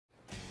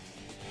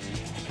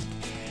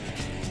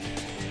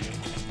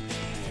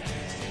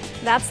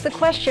That's the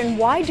question.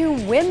 Why do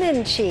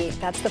women cheat?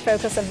 That's the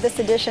focus of this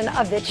edition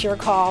of It's Your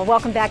Call.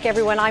 Welcome back,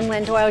 everyone. I'm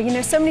Lynn Doyle. You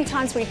know, so many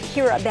times we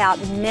hear about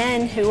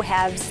men who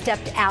have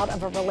stepped out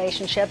of a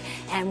relationship,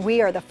 and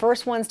we are the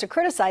first ones to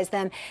criticize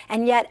them.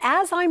 And yet,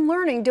 as I'm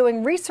learning,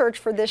 doing research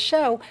for this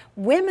show,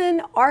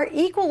 women are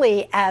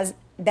equally as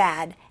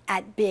bad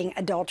at being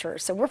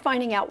adulterers. So we're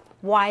finding out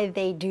why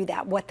they do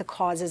that, what the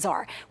causes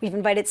are. We've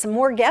invited some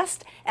more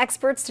guest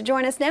experts to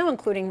join us now,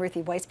 including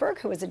Ruthie Weisberg,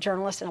 who is a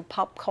journalist and a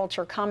pop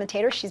culture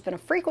commentator. She's been a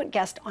frequent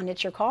guest on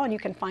It's Your Call, and you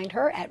can find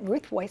her at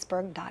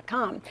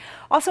ruthweisberg.com.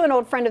 Also, an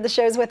old friend of the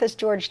show is with us,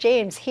 George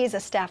James. He's a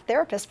staff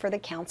therapist for the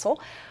Council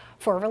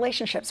for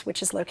Relationships,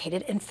 which is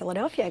located in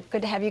Philadelphia.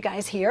 Good to have you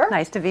guys here.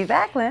 Nice to be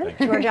back, Lynn.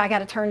 Georgia, I got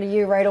to turn to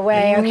you right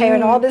away. Okay,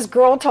 and all this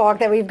girl talk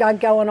that we've got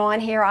going on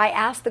here, I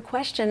asked the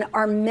question,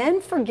 are men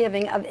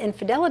forgiving of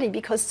infidelity?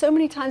 Because so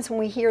many times when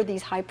we hear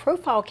these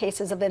high-profile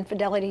cases of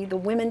infidelity, the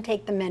women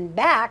take the men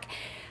back.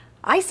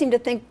 I seem to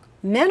think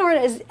men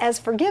aren't as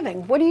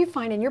forgiving. What do you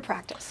find in your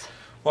practice?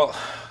 Well,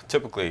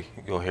 typically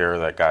you'll hear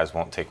that guys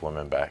won't take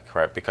women back,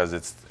 right? Because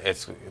it's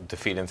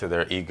defeating to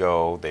their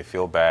ego, they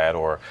feel bad,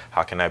 or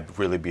how can I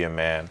really be a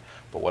man?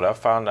 But what I've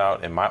found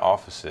out in my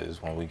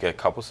offices, when we get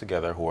couples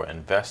together who are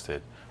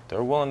invested,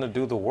 they're willing to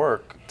do the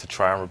work to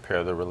try and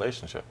repair their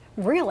relationship.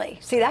 Really?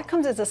 See, that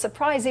comes as a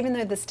surprise, even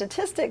though the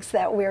statistics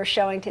that we're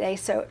showing today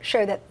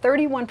show that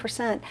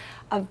 31%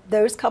 of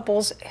those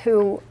couples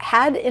who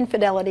had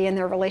infidelity in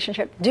their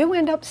relationship do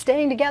end up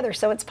staying together.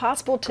 So it's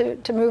possible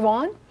to move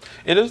on?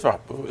 It is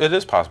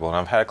possible, and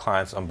I've had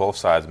clients on both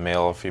sides,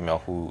 male or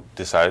female, who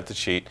decided to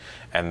cheat,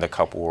 and the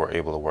couple were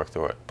able to work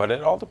through it. But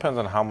it all depends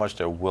on how much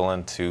they're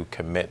willing to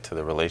commit to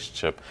the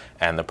relationship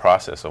and the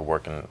process of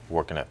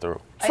working it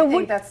through. So I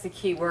think that's the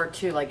key word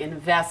too, like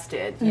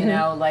invested. You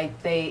know, like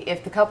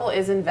if the couple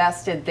is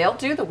invested, they'll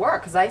do the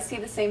work. Because I see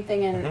the same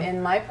thing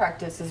in my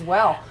practice as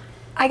well.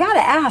 I got to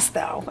ask,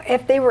 though,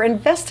 if they were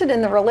invested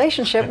in the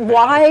relationship,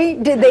 why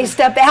did they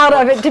step out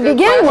of it to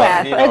begin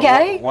with? You know,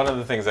 okay. One of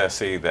the things I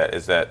see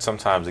is that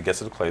sometimes it gets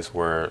to the place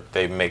where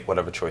they make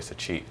whatever choice to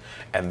cheat,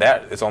 and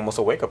that is almost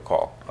a wake-up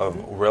call of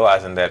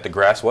realizing that the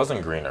grass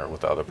wasn't greener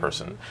with the other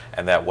person,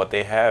 and that what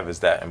they have is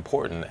that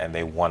important, and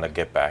they want to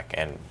get back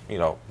and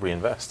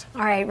reinvest.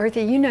 All right,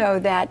 Ruthie, you know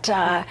that.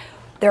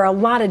 There are a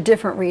lot of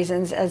different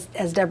reasons,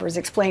 as Deborah's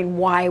explained,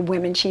 why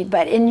women cheat.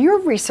 But in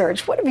your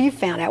research, what have you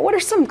found out? What are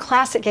some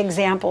classic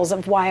examples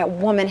of why a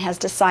woman has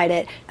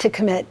decided to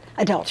commit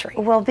adultery?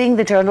 Well, being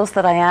the journalist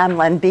that I am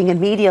and being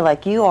in media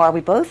like you are, we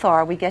both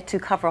are, we get to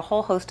cover a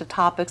whole host of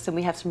topics, and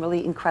we have some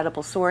really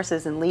incredible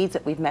sources and leads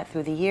that we've met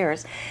through the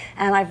years.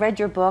 And I've read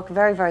your book,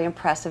 very, very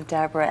impressive,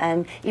 Deborah.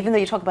 And even though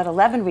you talk about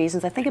 11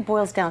 reasons, I think it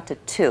boils down to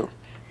 2.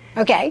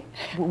 Okay.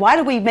 Why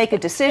do we make a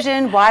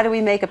decision? Why do we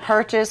make a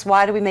purchase?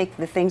 Why do we make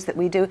the things that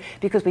we do?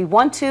 Because we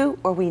want to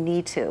or we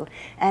need to.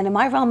 And in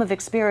my realm of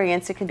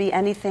experience, it can be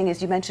anything,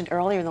 as you mentioned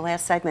earlier in the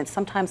last segment,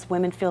 sometimes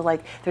women feel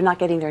like they're not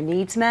getting their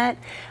needs met.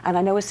 And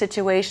I know a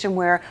situation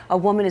where a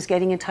woman is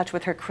getting in touch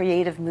with her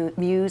creative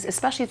muse,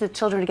 especially as the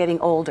children are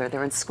getting older.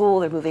 They're in school,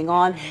 they're moving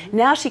on.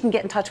 Now she can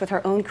get in touch with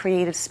her own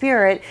creative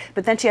spirit,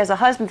 but then she has a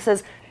husband who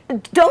says,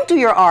 don't do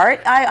your art,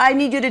 I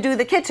need you to do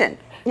the kitchen.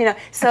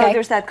 So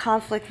there's that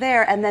conflict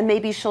there, and then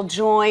maybe she'll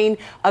join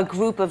a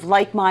group of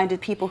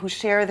like-minded people who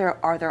share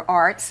their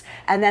arts,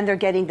 and then they're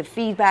getting the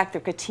feedback,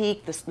 the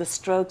critique, the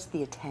strokes,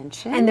 the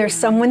attention. And there's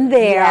someone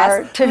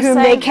there to whom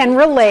they can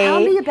relate. Tell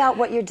me about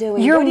what you're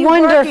doing. You're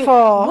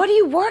wonderful. What are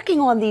you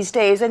working on these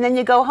days? And then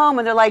you go home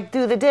and they're like,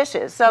 do the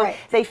dishes. So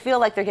they feel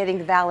like they're getting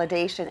the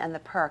validation and the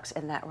perks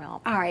in that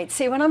realm. All right.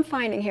 See, what I'm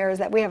finding here is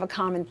that we have a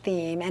common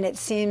theme, and it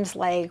seems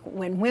like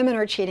when women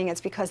are cheating, it's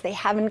because they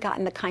haven't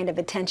gotten the kind of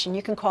attention.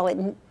 You can call it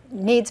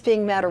needs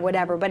being met or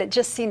whatever, but it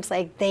just seems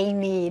like they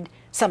need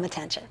some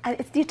attention. And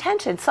it's the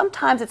attention.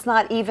 Sometimes it's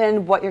not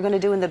even what you're going to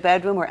do in the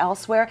bedroom or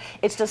elsewhere.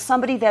 It's just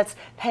somebody that's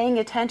paying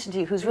attention to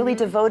you, who's really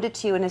devoted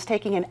to you and is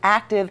taking an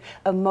active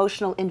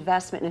emotional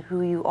investment in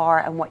who you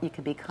are and what you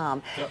can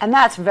become. And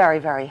that's very,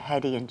 very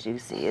heady and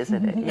juicy,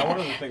 isn't it? Now, one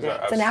of the things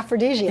it's an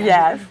aphrodisiac.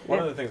 Yes. One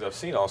of the things I've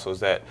seen also is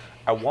that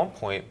at one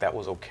point that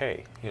was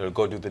okay, to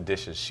go do the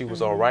dishes. She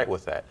was all right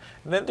with that.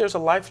 And then there's a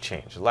life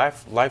change,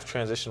 life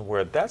transition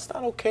where that's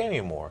not okay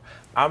anymore.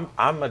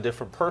 I'm a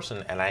different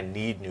person and I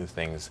need new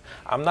things.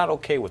 I'm not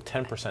okay with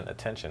 10%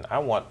 attention. I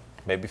want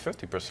maybe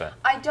 50%.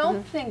 I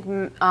don't think,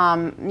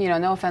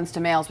 no offense to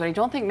males, but I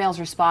don't think males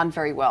respond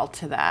very well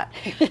to that.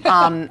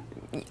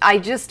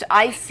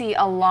 I see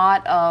a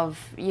lot of,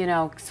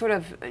 sort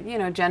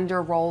of,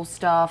 gender role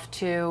stuff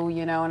too,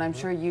 and I'm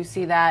sure you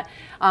see that,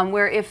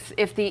 where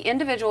if the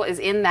individual is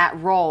in that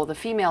role, the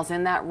female's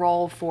in that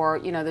role for,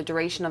 the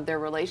duration of their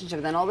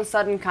relationship, then all of a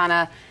sudden kind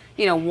of,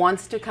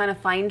 wants to kind of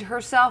find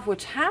herself,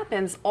 which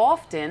happens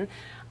often,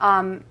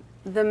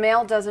 the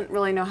male doesn't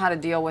really know how to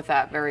deal with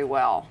that very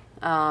well.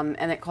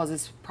 and it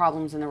causes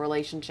problems in the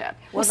relationship.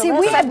 Well, the see, last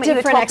we have segment you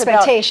different talked about-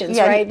 expectations,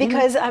 yeah, right?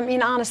 Because I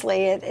mean,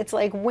 honestly, it's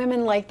like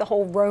women like the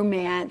whole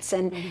romance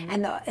and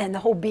the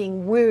whole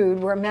being wooed,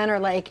 where men are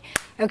like,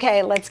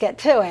 okay, let's get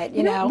to it,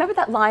 you know. Remember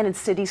that line in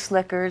City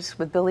Slickers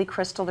with Billy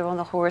Crystal? They're on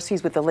the horse.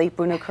 He's with the late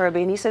Bruno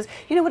Kirby, and he says,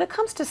 you know, when it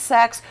comes to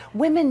sex,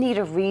 women need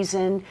a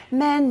reason,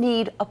 men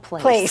need a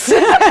place.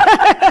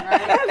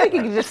 I think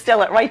you can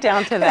distill it right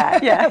down to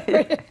that.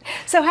 Yeah.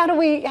 So how do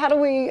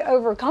we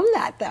overcome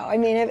that, though? I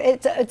mean,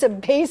 it's a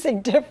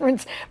basic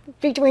difference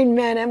between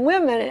men and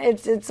women.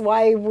 It's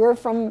why we're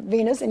from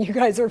Venus and you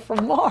guys are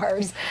from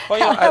Mars. Well,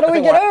 you know, how do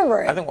we get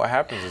over it? I think what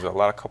happens is that a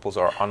lot of couples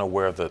are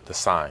unaware of the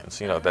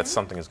signs, you know, that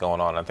something is going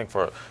on. I think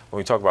when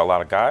we talk about a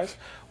lot of guys,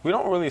 we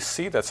don't really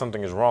see that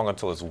something is wrong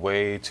until it's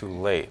way too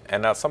late.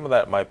 And now some of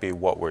that might be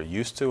what we're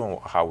used to and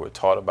how we're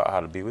taught about how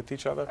to be with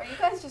each other. Are you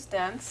guys just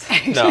dense?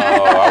 No,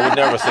 I would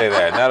never say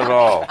that, not at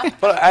all.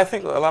 But I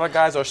think a lot of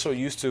guys are so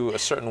used to a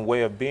certain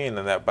way of being,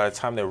 and that by the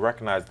time they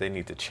recognize they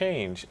need to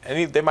change,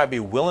 and they might be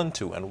willing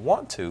to and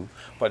want to,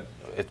 but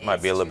it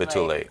might be a little bit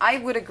too late. I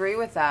would agree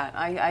with that.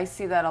 I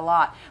see that a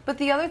lot. But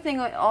the other thing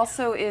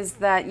also is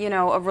that, you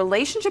know, a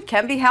relationship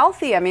can be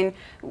healthy. I mean,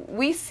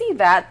 we see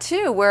that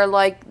too, where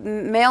like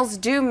males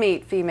do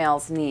meet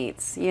females'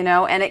 needs, you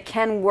know, and it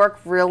can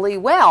work really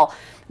well.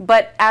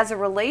 But as a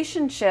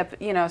relationship,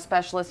 you know,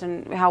 specialist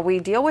and how we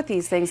deal with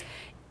these things,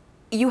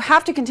 you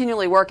have to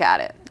continually work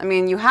at it. I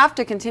mean, you have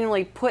to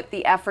continually put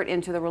the effort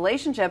into the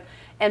relationship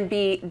and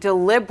be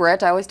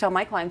deliberate. I always tell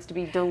my clients to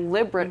be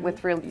deliberate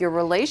with your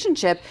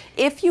relationship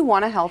if you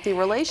want a healthy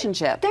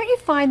relationship. Don't you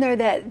find, though,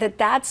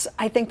 that's,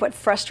 I think, what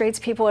frustrates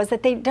people is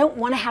that they don't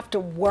want to have to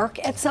work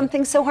at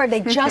something so hard.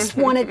 They just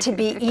want it to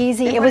be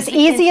easy. It was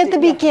easy at the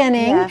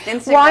beginning. Yeah.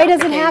 Why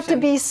does it have to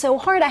be so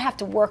hard? I have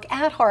to work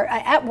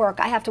at work.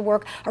 I have to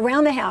work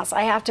around the house.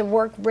 I have to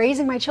work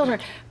raising my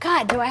children.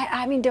 God, do I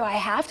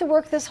have to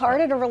work this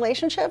hard at a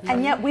relationship?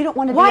 And yet we don't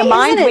want to Why be a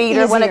mind isn't it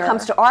reader when it easier?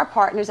 comes to our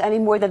partners any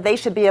more than they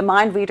should be a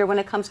mind reader when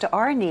it comes to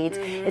our needs.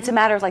 It's a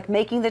matter of like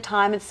making the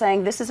time and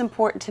saying, this is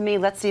important to me,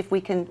 let's see if we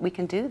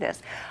can do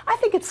this. I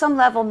think at some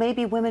level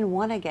maybe women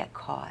want to get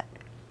caught.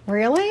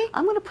 Really?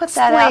 I'm going to put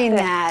that out there. Explain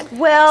that.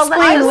 Well,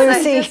 Explain, I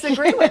Lucy.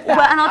 disagree with that.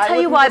 Well, and I'll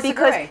tell you why, disagree.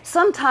 because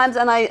sometimes,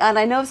 and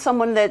I know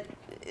someone that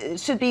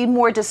should be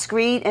more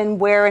discreet in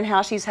where and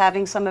how she's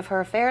having some of her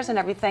affairs and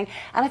everything.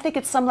 And I think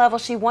at some level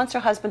she wants her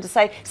husband to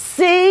say,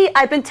 see,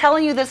 I've been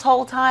telling you this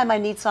whole time I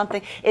need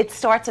something. It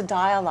starts a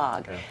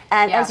dialogue. Yeah.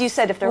 And as you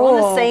said, if they're on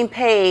the same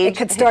page. It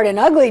could start an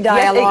ugly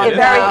dialogue.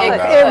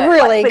 It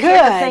really could. could.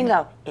 Here's the thing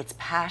though, it's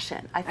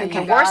passion. I think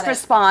the worst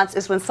response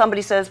is when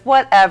somebody says,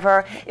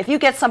 whatever. If you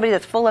get somebody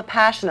that's full of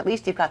passion, at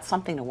least you've got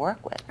something to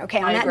work with.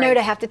 Okay, on that note,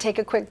 I have to take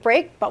a quick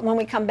break, but when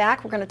we come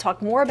back, we're going to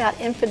talk more about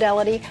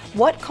infidelity,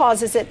 what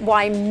causes it,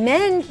 why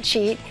men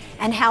cheat,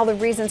 and how the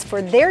reasons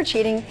for their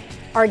cheating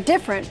are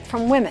different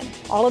from women.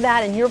 All of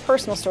that and your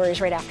personal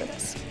stories right after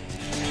this.